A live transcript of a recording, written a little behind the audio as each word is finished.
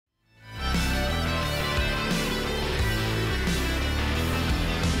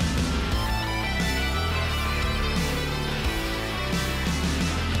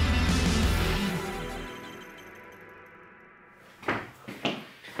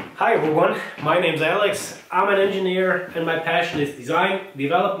Hi everyone, my name's Alex. I'm an engineer and my passion is design,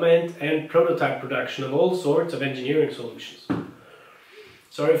 development and prototype production of all sorts of engineering solutions.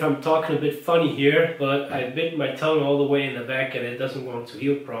 Sorry if I'm talking a bit funny here, but I bit my tongue all the way in the back and it doesn't want to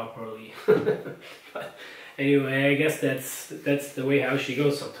heal properly. But anyway, I guess that's the way how she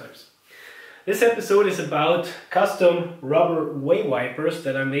goes sometimes. This episode is about custom rubber way wipers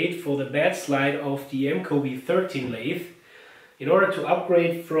that I made for the bed slide of the EMCO V13 lathe in order to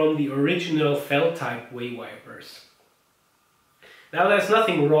upgrade from the original felt type way wipers. Now there's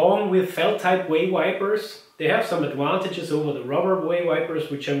nothing wrong with felt type way wipers. They have some advantages over the rubber way wipers,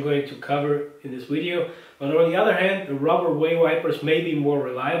 which I'm going to cover in this video. But on the other hand, the rubber way wipers may be more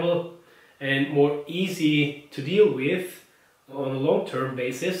reliable and more easy to deal with on a long-term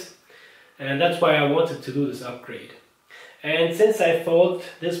basis. And that's why I wanted to do this upgrade. And since I thought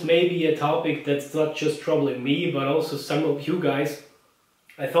this may be a topic that's not just troubling me, but also some of you guys,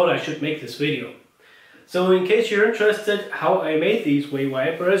 I thought I should make this video. So in case you're interested how I made these way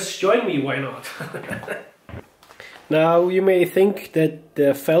wipers, join me, why not? Now you may think that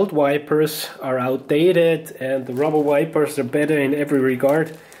the felt wipers are outdated and the rubber wipers are better in every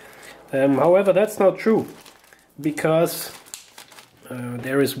regard. However, that's not true, because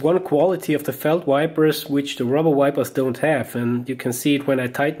there is one quality of the felt wipers which the rubber wipers don't have, and you can see it when I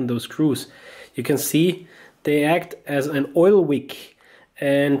tighten those screws. You can see they act as an oil wick,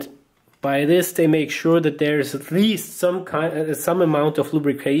 and by this they make sure that there is at least some amount of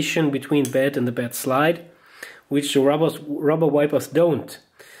lubrication between bed and the bed slide, which the rubber wipers don't.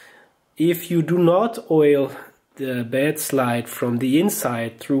 If you do not oil the bed slide from the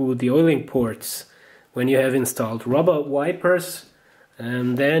inside through the oiling ports when you have installed rubber wipers,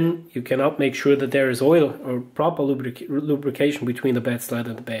 and then you cannot make sure that there is oil or proper lubrication between the bed slide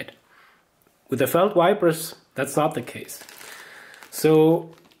and the bed. With the felt wipers, that's not the case.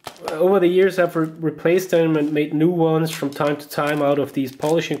 So over the years I've replaced them and made new ones from time to time out of these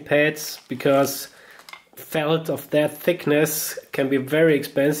polishing pads, because felt of that thickness can be very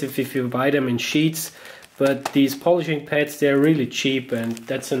expensive if you buy them in sheets. But these polishing pads, they're really cheap, and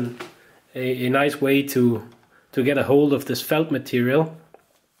that's a nice way to get a hold of this felt material.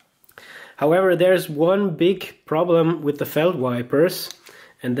 However, there's one big problem with the felt wipers,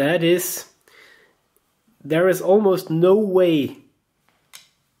 and that is there is almost no way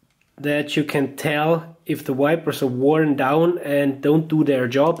that you can tell if the wipers are worn down and don't do their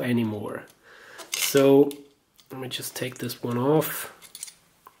job anymore. So let me just take this one off.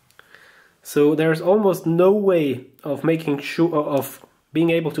 So there's almost no way of making sure of being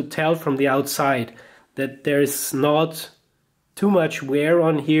able to tell from the outside that there's not too much wear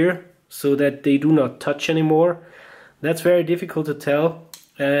on here so that they do not touch anymore. That's very difficult to tell,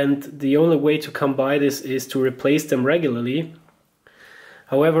 and the only way to come by this is to replace them regularly.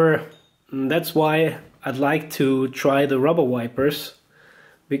 However, that's why I'd like to try the rubber wipers,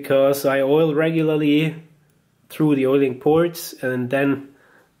 because I oil regularly through the oiling ports, and then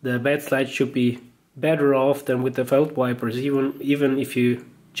the bed slide should be better off than with the felt wipers, even if you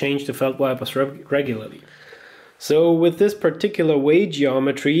change the felt wipers regularly. So with this particular way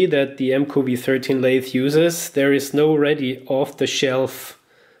geometry that the EMCO V13 lathe uses, there is no ready off-the-shelf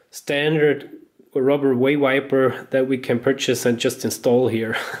standard rubber way wiper that we can purchase and just install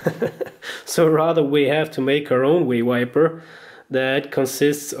here. So rather we have to make our own way wiper that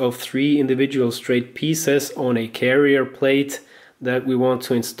consists of 3 individual straight pieces on a carrier plate that we want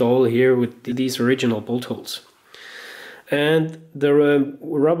to install here with these original bolt holes. And the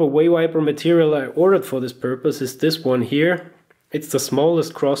rubber way wiper material I ordered for this purpose is this one here. It's the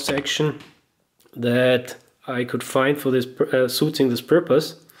smallest cross section that I could find for this suiting this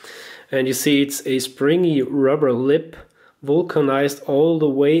purpose. And you see it's a springy rubber lip, vulcanized all the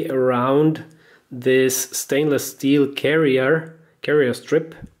way around this stainless steel carrier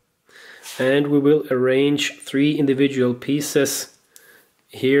strip. And we will arrange 3 individual pieces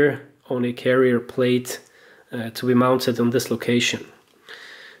here on a carrier plate to be mounted on this location.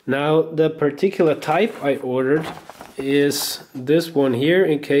 Now the particular type I ordered is this one here,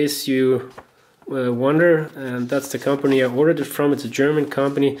 in case you wonder, and that's the company I ordered it from. It's a German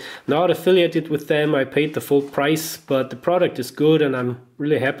company, not affiliated with them. I paid the full price, but the product is good and I'm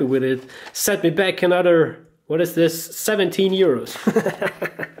really happy with it. Set me back another, what is this, 17 euros.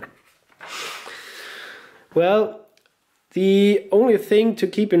 Well, the only thing to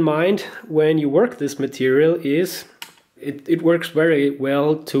keep in mind when you work this material is it works very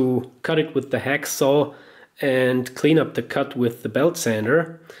well to cut it with the hacksaw and clean up the cut with the belt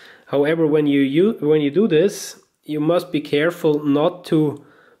sander. However, when you do this, you must be careful not to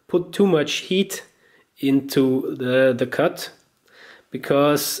put too much heat into the cut,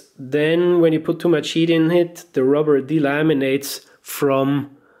 because then when you put too much heat in it, the rubber delaminates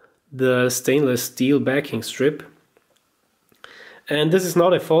from the stainless steel backing strip. And this is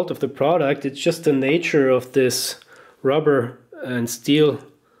not a fault of the product, it's just the nature of this rubber and steel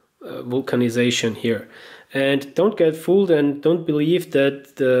vulcanization here. And don't get fooled and don't believe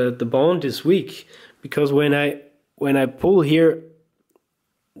that the bond is weak, because when I pull here,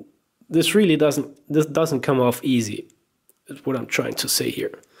 this really doesn't come off easy. That's what I'm trying to say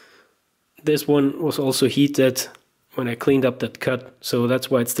here. This one was also heated when I cleaned up that cut, so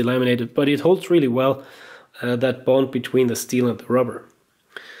that's why it's delaminated, but it holds really well, that bond between the steel and the rubber.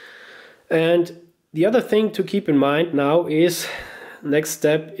 And the other thing to keep in mind now is, next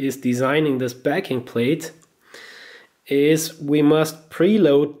step is designing this backing plate, is we must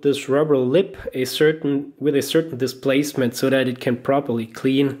preload this rubber lip with a certain displacement so that it can properly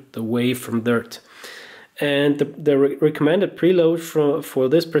clean the way from dirt. And the recommended preload for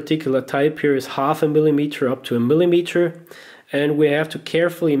this particular type here is 0.5 millimeter up to 1 millimeter, and we have to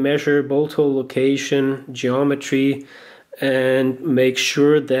carefully measure bolt hole location, geometry, and make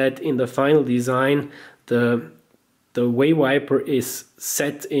sure that in the final design the way wiper is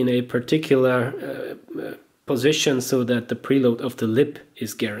set in a particular position so that the preload of the lip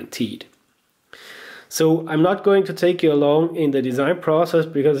is guaranteed. So I'm not going to take you along in the design process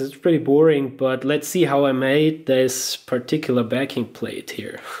because it's pretty boring, but let's see how I made this particular backing plate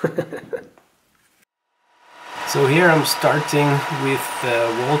here. So here I'm starting with the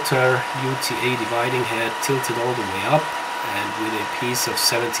Walter UTA dividing head tilted all the way up, and with a piece of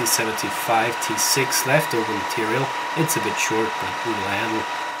 7075 T6 leftover material. It's a bit short, but we will handle.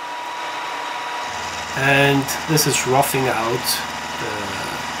 And this is roughing out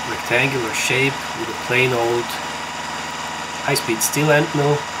the rectangular shape with a plain old high-speed steel end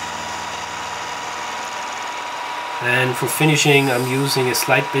mill. And for finishing I'm using a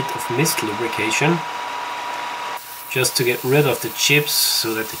slight bit of mist lubrication just to get rid of the chips,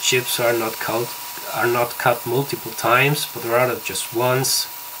 so that the chips are not cut multiple times but rather just once.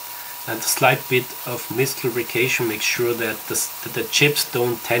 And a slight bit of mist lubrication makes sure that the chips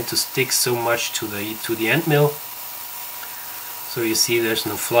don't tend to stick so much to the end mill. So you see there's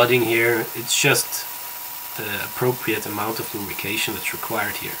no flooding here, it's just the appropriate amount of lubrication that's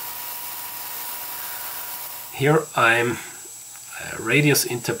required here. Here I'm radius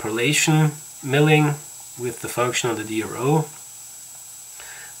interpolation milling with the function of the DRO.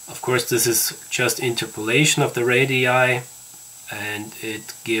 Of course this is just interpolation of the radii and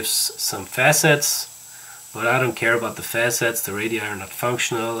it gives some facets, but I don't care about the facets, the radii are not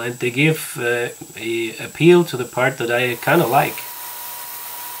functional and they give a appeal to the part that I kind of like.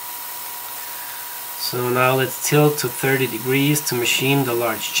 So now let's tilt to 30 degrees to machine the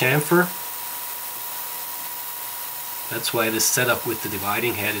large chamfer. That's why this setup with the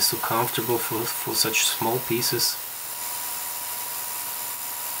dividing head is so comfortable for such small pieces.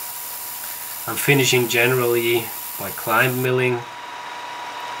 I'm finishing generally by climb milling,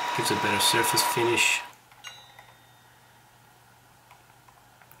 gives a better surface finish.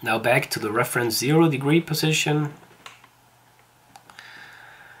 Now back to the reference 0 degree position.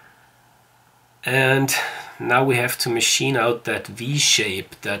 And now we have to machine out that V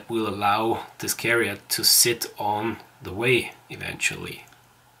shape that will allow this carrier to sit on the way eventually.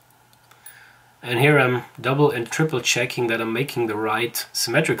 And here I'm double and triple checking that I'm making the right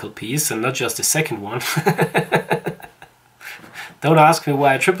symmetrical piece and not just the second one. Don't ask me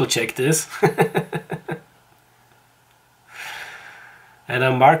why I triple check this. And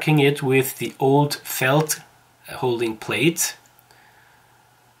I'm marking it with the old felt holding plate.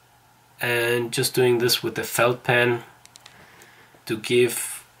 And just doing this with the felt pen to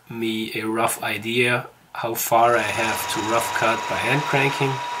give me a rough idea how far I have to rough cut by hand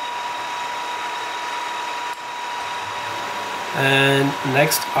cranking. And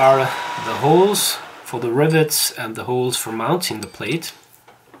next are the holes for the rivets and the holes for mounting the plate.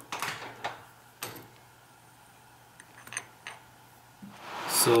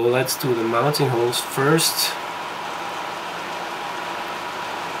 So let's do the mounting holes first.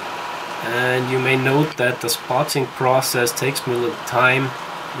 And you may note that the spotting process takes me a little time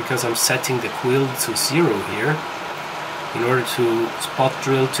because I'm setting the quill to 0 here in order to spot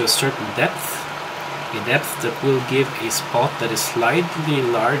drill to a certain depth. A depth that will give a spot that is slightly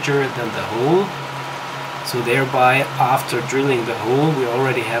larger than the hole. So thereby, after drilling the hole, we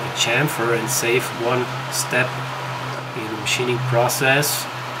already have a chamfer and save one step in the machining process.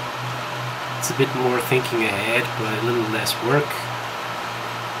 It's a bit more thinking ahead, but a little less work.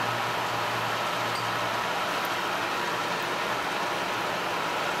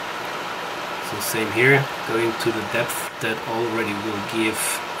 So same here, going to the depth that already will give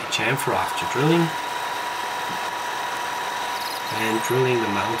a chamfer after drilling. And drilling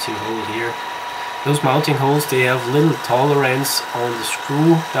the mounting hole here. Those mounting holes, they have little tolerance on the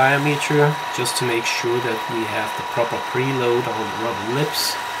screw diameter, just to make sure that we have the proper preload on the rubber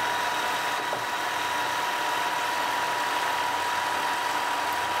lips.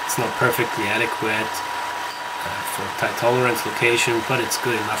 It's not perfectly adequate for tight tolerance location, but it's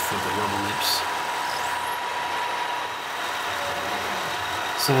good enough for the rubber lips.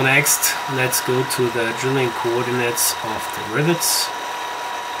 So next, let's go to the drilling coordinates of the rivets.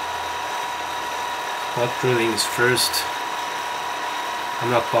 Hot drilling is first.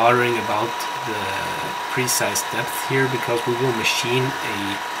 I'm not bothering about the precise depth here because we will machine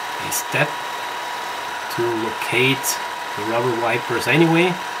a step to locate the rubber wipers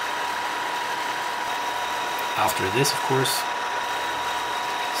anyway. After this, of course.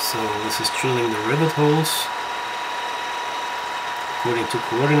 So this is drilling the rivet holes according to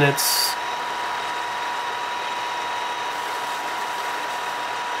coordinates.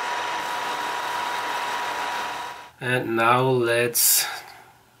 And now let's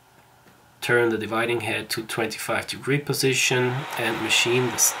turn the dividing head to 25-degree position and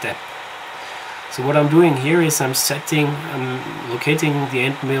machine the step. So what I'm doing here is I'm locating the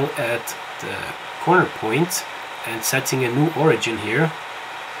end mill at the corner point and setting a new origin here.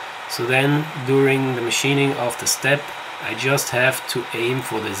 So then during the machining of the step, I just have to aim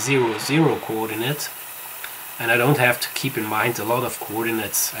for the 0, 0 coordinate, and I don't have to keep in mind a lot of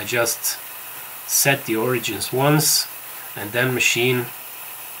coordinates. I just set the origins once and then machine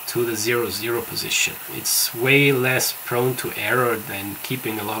to the 0, 0 position. It's way less prone to error than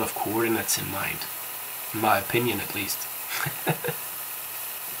keeping a lot of coordinates in mind, in my opinion at least.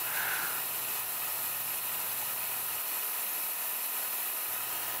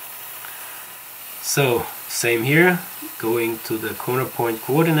 So same here, going to the corner point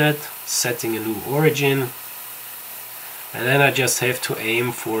coordinate, setting a new origin, and then I just have to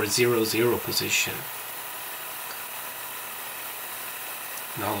aim for 0, 0 position.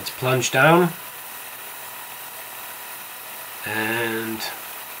 Now let's plunge down and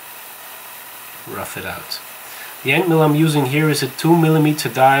rough it out. The end mill I'm using here is a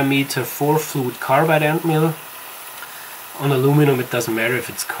 2mm diameter 4-fluid carbide end mill. On aluminum it doesn't matter if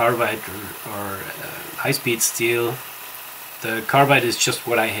it's carbide or high-speed steel. The carbide is just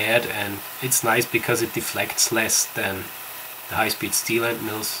what I had, and it's nice because it deflects less than the high-speed steel end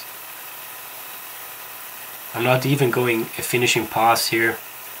mills. I'm not even going a finishing pass here.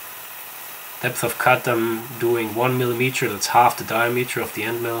 Depth of cut I'm doing 1mm, that's half the diameter of the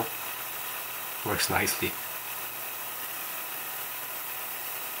end mill. Works nicely.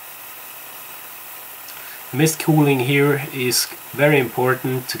 Mist cooling here is very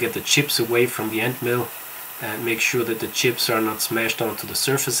important to get the chips away from the end mill and make sure that the chips are not smashed onto the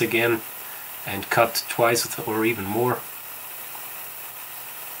surface again and cut twice or even more.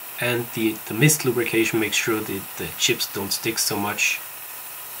 And the mist lubrication makes sure that the chips don't stick so much.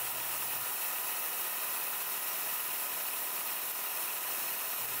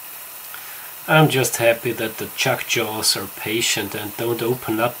 I'm just happy that the chuck jaws are patient and don't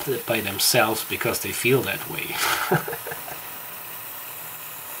open up by themselves because they feel that way.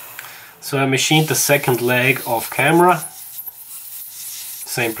 So I machined the second leg off camera.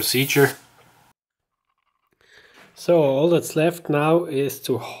 Same procedure. So all that's left now is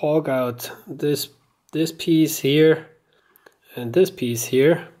to hog out this piece here and this piece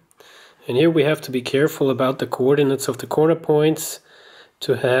here. And here we have to be careful about the coordinates of the corner points,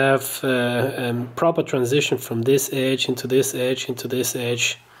 to have a proper transition from this edge into this edge into this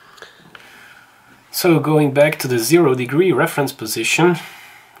edge. So going back to the 0 degree reference position,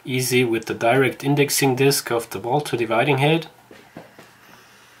 easy with the direct indexing disc of the Walter dividing head.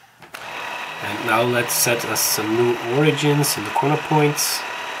 And now let's set us some new origins in the corner points.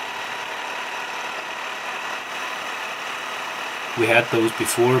 We had those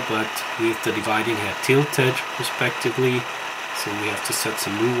before, but with the dividing head tilted respectively. So we have to set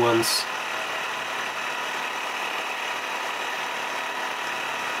some new ones.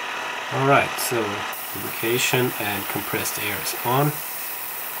 Alright, so lubrication and compressed air is on.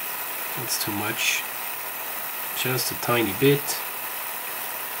 That's too much. Just a tiny bit.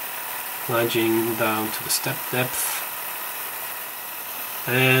 Plunging down to the step depth.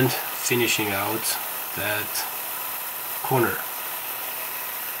 And finishing out that corner.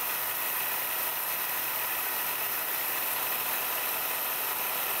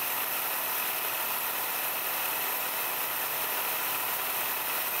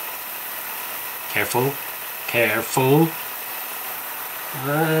 Careful, careful.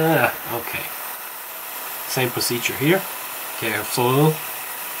 Okay. Same procedure here. Careful,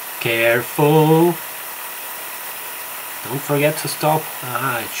 careful. Don't forget to stop.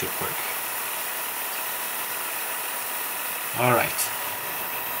 It should work. Alright.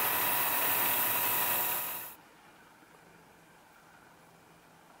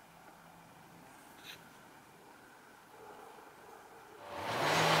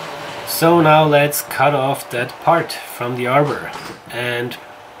 So now let's cut off that part from the arbor. And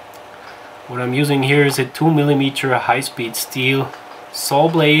what I'm using here is a 2mm high-speed steel saw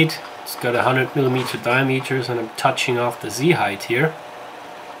blade. It's got 100mm diameters, and I'm touching off the Z height here.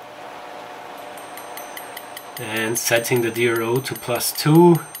 And setting the DRO to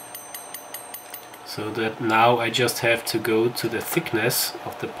 +2. So that now I just have to go to the thickness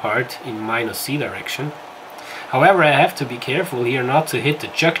of the part in -Z direction. However, I have to be careful here not to hit the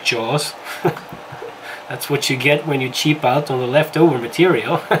chuck jaws. That's what you get when you cheap out on the leftover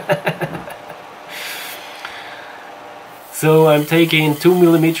material. So I'm taking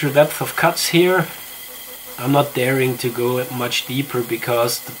 2mm depth of cuts here. I'm not daring to go much deeper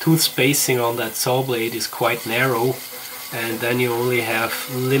because the tooth spacing on that saw blade is quite narrow, and then you only have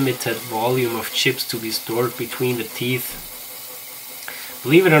limited volume of chips to be stored between the teeth.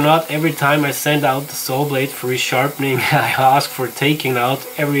 Believe it or not, every time I send out the saw blade for resharpening, I ask for taking out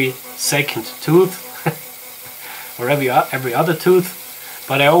every second tooth or every other tooth,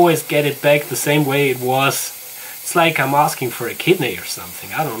 but I always get it back the same way it was. It's like I'm asking for a kidney or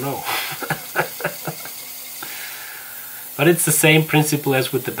something, I don't know. But it's the same principle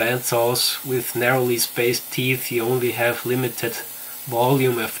as with the bandsaws. With narrowly spaced teeth you only have limited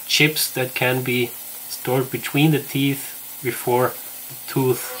volume of chips that can be stored between the teeth before the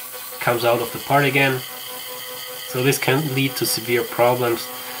tooth comes out of the part again. So this can lead to severe problems.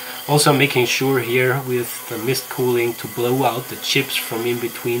 Also making sure here with the mist cooling to blow out the chips from in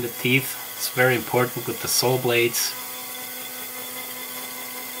between the teeth. It's very important with the saw blades.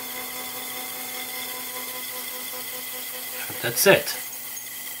 That's it.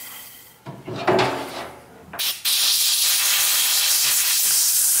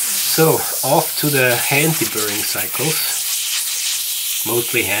 So, off to the hand deburring cycles.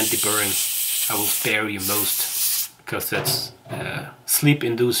 Mostly hand deburring. I will spare you most, because that's sleep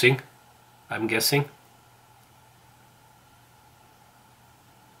inducing, I'm guessing.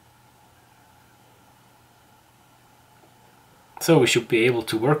 So we should be able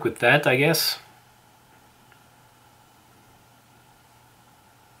to work with that, I guess.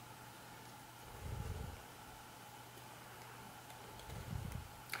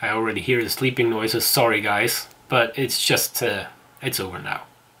 I already hear the sleeping noises, sorry guys, but it's just, it's over now.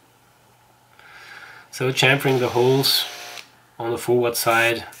 So chamfering the holes on the forward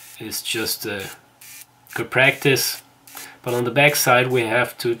side is just good practice, but on the back side we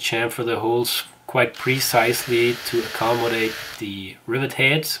have to chamfer the holes quite precisely to accommodate the rivet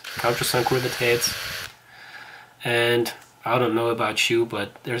heads, countersunk rivet heads. And I don't know about you,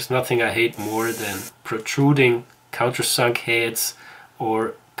 but there's nothing I hate more than protruding countersunk heads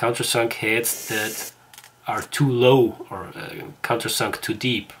or countersunk heads that are too low or countersunk too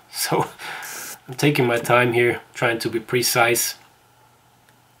deep. So I'm taking my time here, trying to be precise.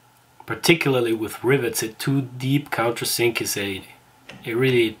 Particularly with rivets, a too deep countersink is a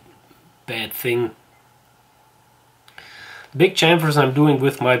really bad thing. Big chamfers I'm doing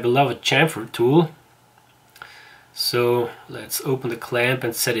with my beloved chamfer tool. So let's open the clamp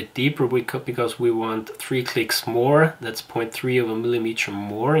and set it deeper because we want 3 clicks more. That's 0.3 of a millimeter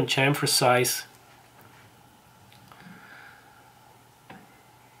more in chamfer size.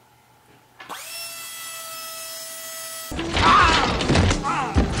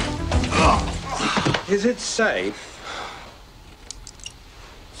 Is it safe?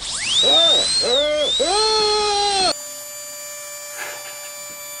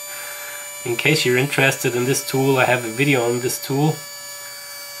 In case you're interested in this tool, I have a video on this tool.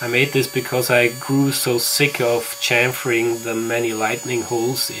 I made this because I grew so sick of chamfering the many lightning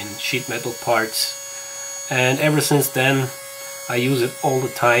holes in sheet metal parts, and ever since then I use it all the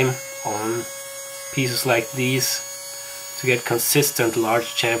time on pieces like these to get consistent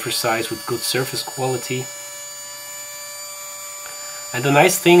large chamfer size with good surface quality. And the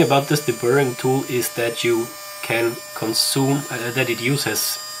nice thing about this deburring tool is that you can consume, that it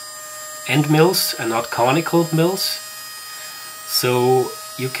uses end mills and not conical mills. So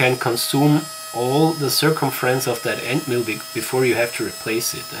you can consume all the circumference of that end mill before you have to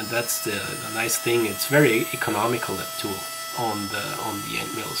replace it. And that's the nice thing. It's very economical, that tool, on the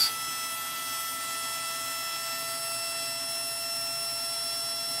end mills.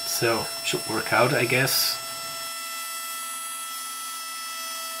 So, should work out, I guess.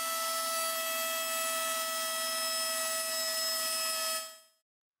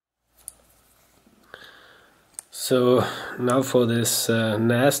 So now for this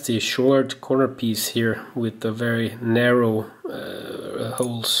nasty short corner piece here with the very narrow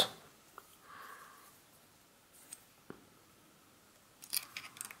holes.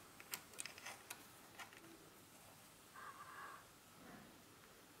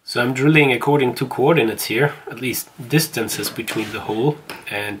 So I'm drilling according to coordinates here, at least distances between the hole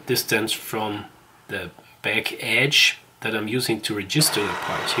and distance from the back edge that I'm using to register the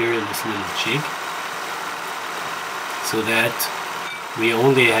part here in this little jig, so that we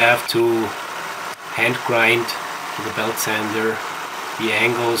only have to hand grind with the belt sander the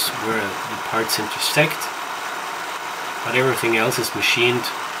angles where the parts intersect, but everything else is machined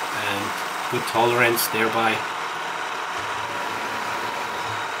and good tolerance thereby.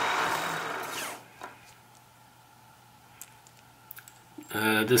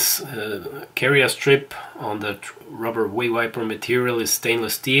 This carrier strip on the rubber wave wiper material is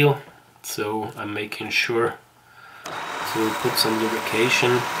stainless steel, so I'm making sure to put some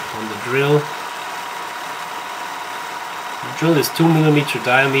lubrication on the drill. The drill is 2mm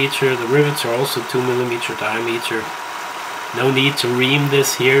diameter, the rivets are also 2mm diameter. No need to ream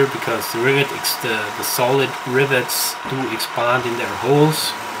this here because the solid rivets do expand in their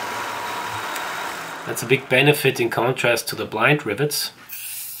holes. That's a big benefit in contrast to the blind rivets.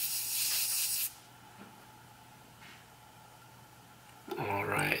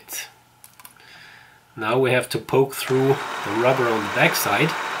 Alright. Now we have to poke through the rubber on the back side,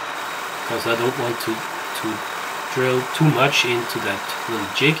 because I don't want to drill too much into that little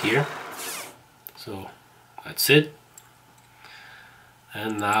jig here. So that's it.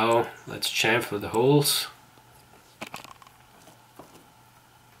 And now let's chamfer the holes.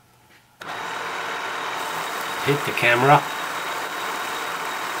 Hit the camera.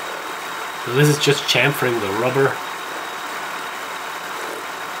 So this is just chamfering the rubber.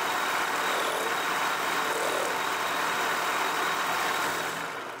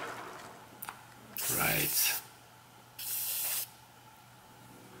 Right.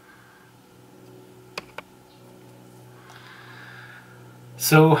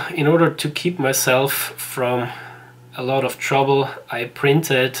 So in order to keep myself from a lot of trouble, I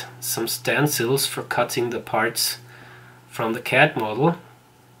printed some stencils for cutting the parts from the CAD model,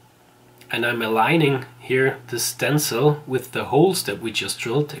 and I'm aligning here the stencil with the holes that we just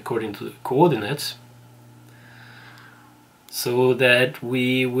drilled according to the coordinates, so that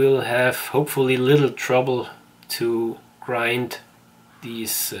we will have hopefully little trouble to grind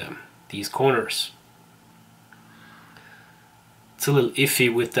these corners. It's a little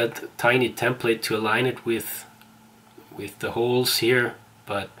iffy with that tiny template to align it with the holes here,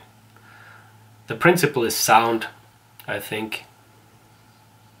 but the principle is sound, I think,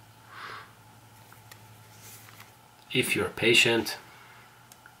 if you're patient.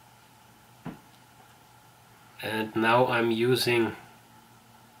 And now I'm using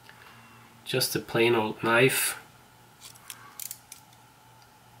just a plain old knife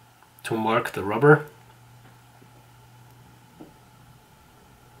to mark the rubber.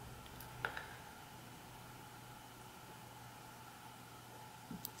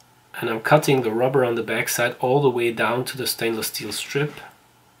 And I'm cutting the rubber on the backside all the way down to the stainless steel strip.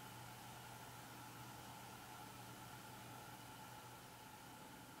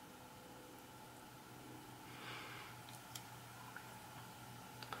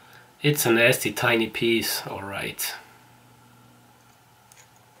 It's a nasty tiny piece, alright.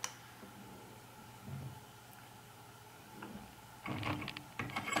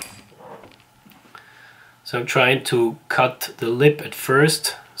 So I'm trying to cut the lip at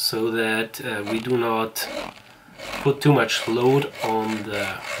first, so that we do not put too much load on the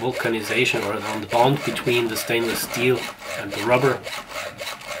vulcanization or on the bond between the stainless steel and the rubber.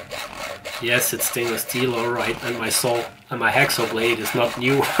 Yes, it's stainless steel, alright, and my hacksaw blade is not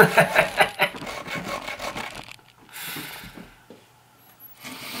new.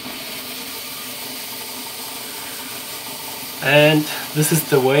 And this is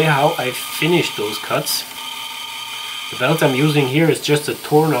the way how I finish those cuts. The belt I'm using here is just a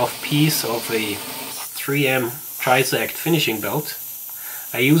torn off piece of a 3M Trisact finishing belt.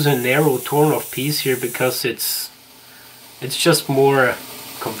 I use a narrow torn off piece here because it's just more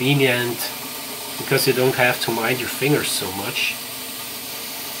convenient, because you don't have to mind your fingers so much.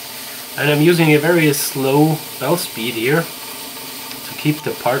 And I'm using a very slow belt speed here to keep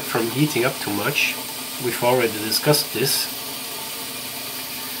the part from heating up too much. We've already discussed this.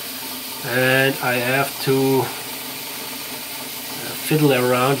 And I have to fiddle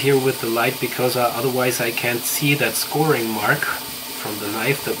around here with the light, because otherwise I can't see that scoring mark from the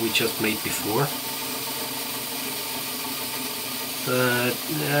knife that we just made before. But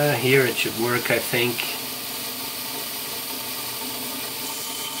here it should work, I think.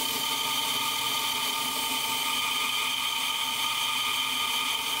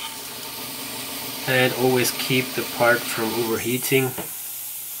 and always keep the part from overheating.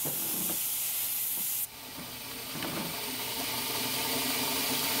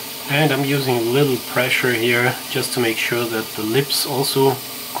 And I'm using a little pressure here just to make sure that the lips also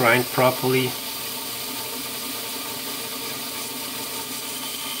grind properly.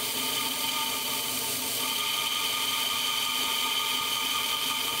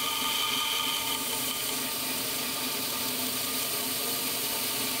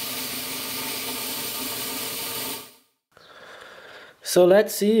 So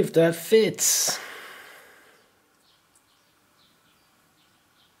let's see if that fits.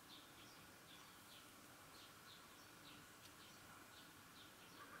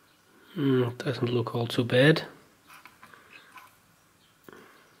 Doesn't look all too bad.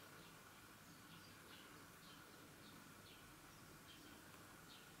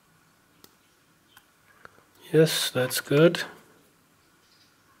 Yes, that's good.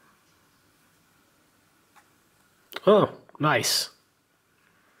 Oh, nice.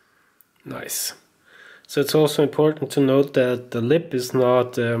 Nice. So it's also important to note that the lip is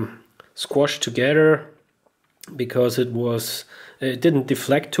not squashed together, because it didn't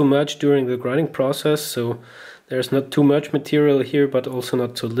deflect too much during the grinding process, so there's not too much material here, but also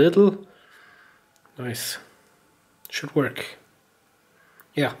not too little. Nice. Should work.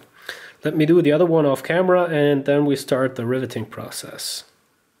 Yeah. Let me do the other one off camera and then we start the riveting process.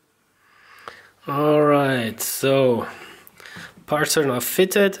 Alright, so parts are now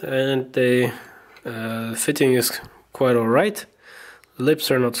fitted and the fitting is quite alright. Lips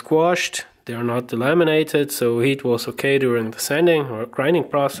are not squashed, they are not delaminated, so heat was okay during the sanding or grinding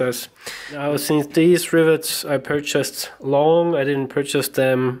process. Now, since these rivets I purchased long, I didn't purchase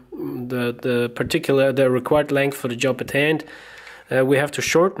them the required length for the job at hand. We have to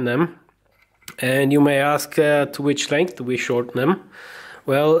shorten them. And you may ask, to which length do we shorten them?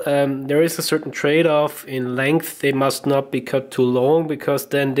 Well, there is a certain trade-off in length. They must not be cut too long, because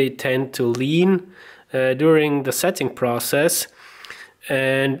then they tend to lean during the setting process.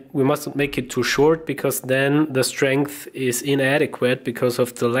 And we mustn't make it too short, because then the strength is inadequate because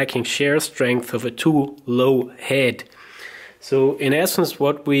of the lacking shear strength of a too low head. So in essence,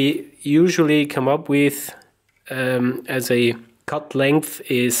 what we usually come up with as a cut length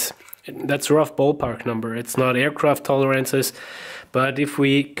is, that's a rough ballpark number, it's not aircraft tolerances, but if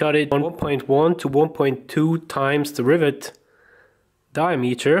we cut it 1.1 to 1.2 times the rivet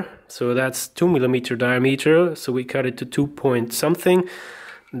diameter, so that's 2mm diameter, so we cut it to 2 point something.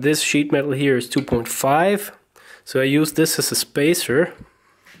 This sheet metal here is 2.5, so I use this as a spacer,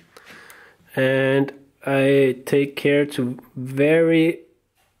 and I take care to very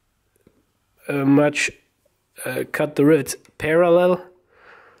much cut the rivets parallel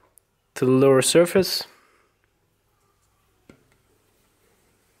to the lower surface,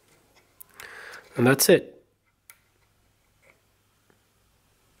 and that's it.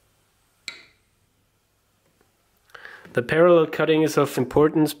 The parallel cutting is of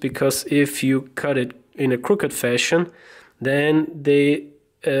importance, because if you cut it in a crooked fashion, then they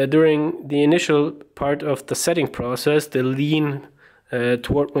during the initial part of the setting process they lean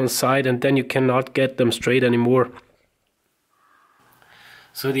toward one side, and then you cannot get them straight anymore.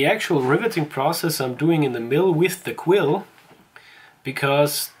 So the actual riveting process I'm doing in the mill with the quill,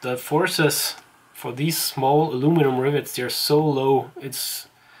 because the forces for these small aluminum rivets, they're so low, it's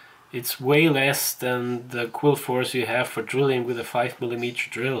way less than the quill force you have for drilling with a 5mm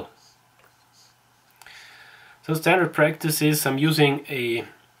drill. So standard practice is I'm using a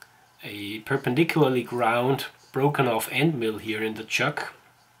perpendicularly ground broken off end mill here in the chuck.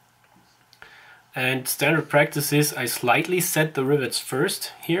 And standard practice is I slightly set the rivets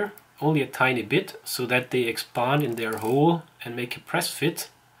first here, only a tiny bit, so that they expand in their hole and make a press fit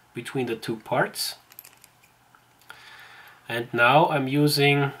between the two parts. And now I'm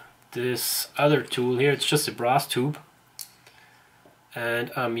using this other tool here, it's just a brass tube,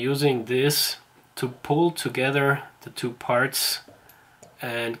 and I'm using this to pull together the two parts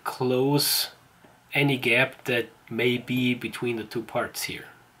and close any gap that may be between the two parts here.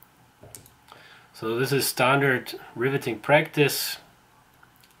 So this is standard riveting practice,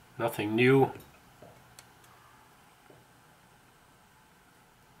 nothing new.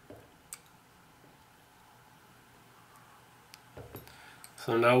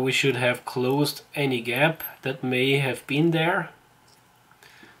 So now we should have closed any gap that may have been there.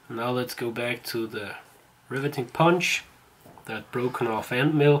 Now let's go back to the riveting punch, that broken off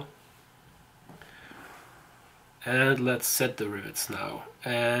end mill. And let's set the rivets now.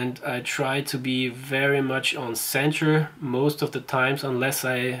 And I try to be very much on center most of the times, unless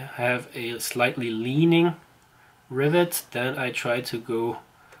I have a slightly leaning rivet, then I try to go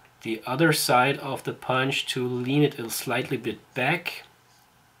the other side of the punch to lean it a slightly bit back.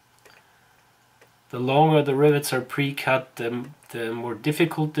 The longer the rivets are pre-cut, the more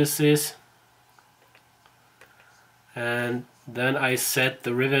difficult this is. And then I set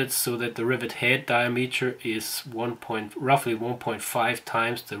the rivets so that the rivet head diameter is roughly 1.5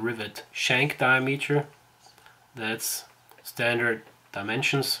 times the rivet shank diameter. That's standard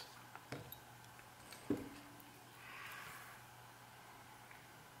dimensions.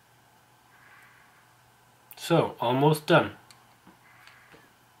 So, almost done.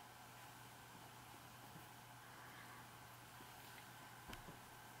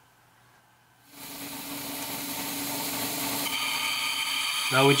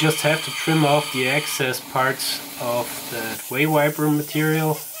 Now we just have to trim off the excess parts of the way wiper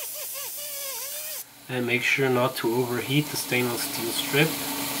material and make sure not to overheat the stainless steel strip.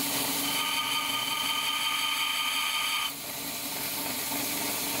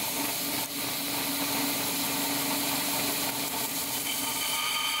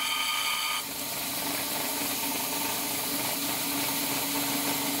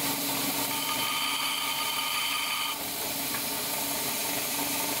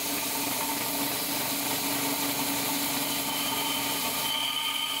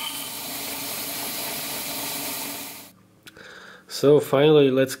 So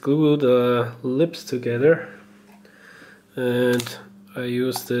finally, let's glue the lips together, and I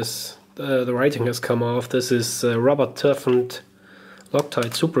use this, the writing has come off. This is rubber toughened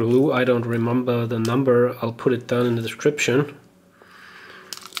Loctite super glue. I don't remember the number, I'll put it down in the description.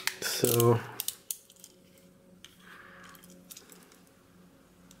 So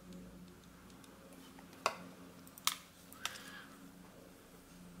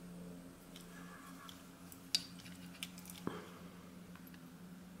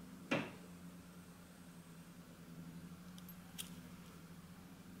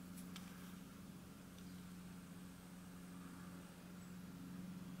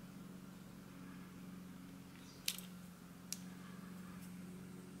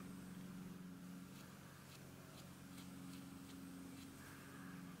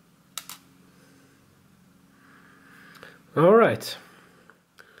alright,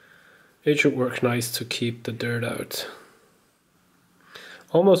 it should work nice to keep the dirt out.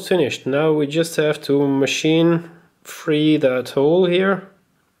 Almost finished. Now we just have to machine free that hole here,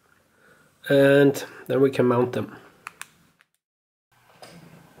 and then we can mount them.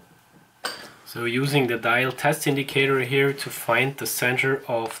 So using the dial test indicator here to find the center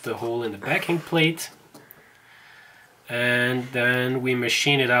of the hole in the backing plate, and then we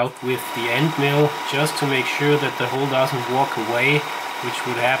machine it out with the end mill just to make sure that the hole doesn't walk away, which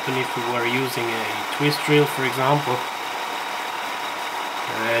would happen if we were using a twist drill, for example.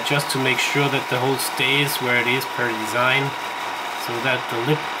 Just to make sure that the hole stays where it is per design, so that the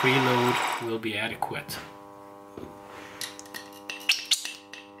lip preload will be adequate.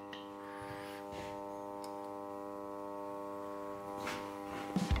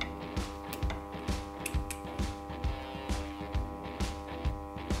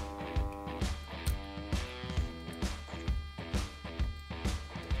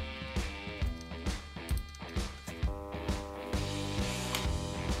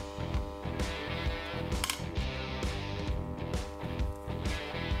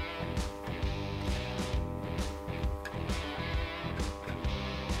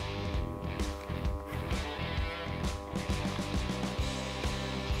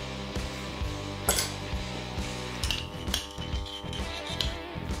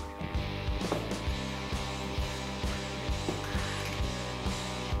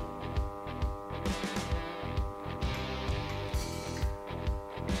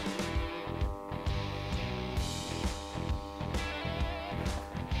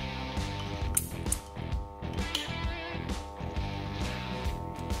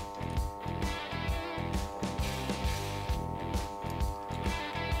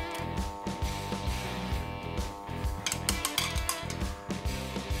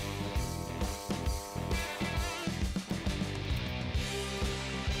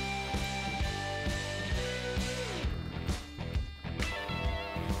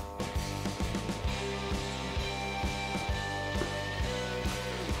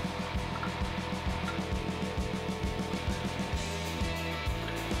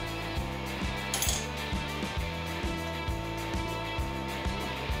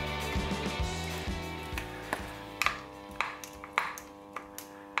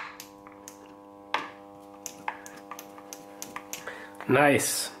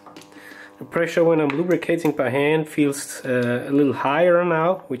 Nice. The pressure when I'm lubricating by hand feels a little higher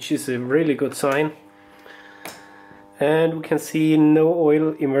now, which is a really good sign. and we can see no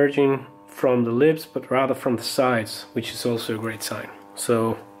oil emerging from the lips, but rather from the sides, which is also a great sign.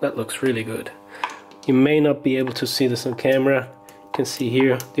 So that looks really good. You may not be able to see this on camera. You can see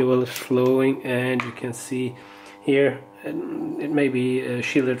here the oil is flowing, and you can see here, and it may be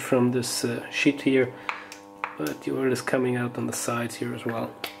shielded from this sheet here, but the oil is coming out on the sides here as well.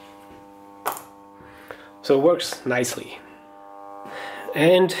 So it works nicely.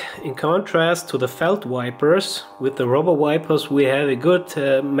 And in contrast to the felt wipers, with the rubber wipers we have a good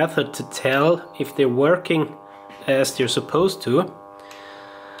method to tell if they're working as they're supposed to.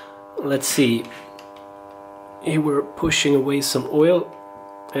 Let's see, here we're pushing away some oil,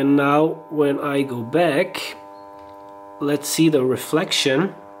 and now when I go back, let's see the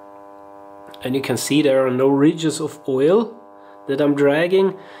reflection, and you can see there are no ridges of oil that I'm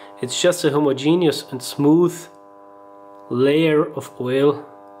dragging. It's just a homogeneous and smooth layer of oil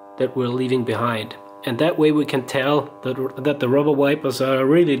that we're leaving behind, and that way we can tell that the rubber wipers are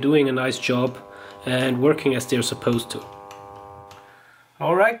really doing a nice job and working as they're supposed to.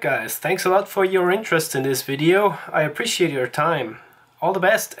 Alright guys, thanks a lot for your interest in this video. I appreciate your time. All the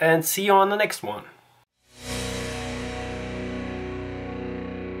best and see you on the next one.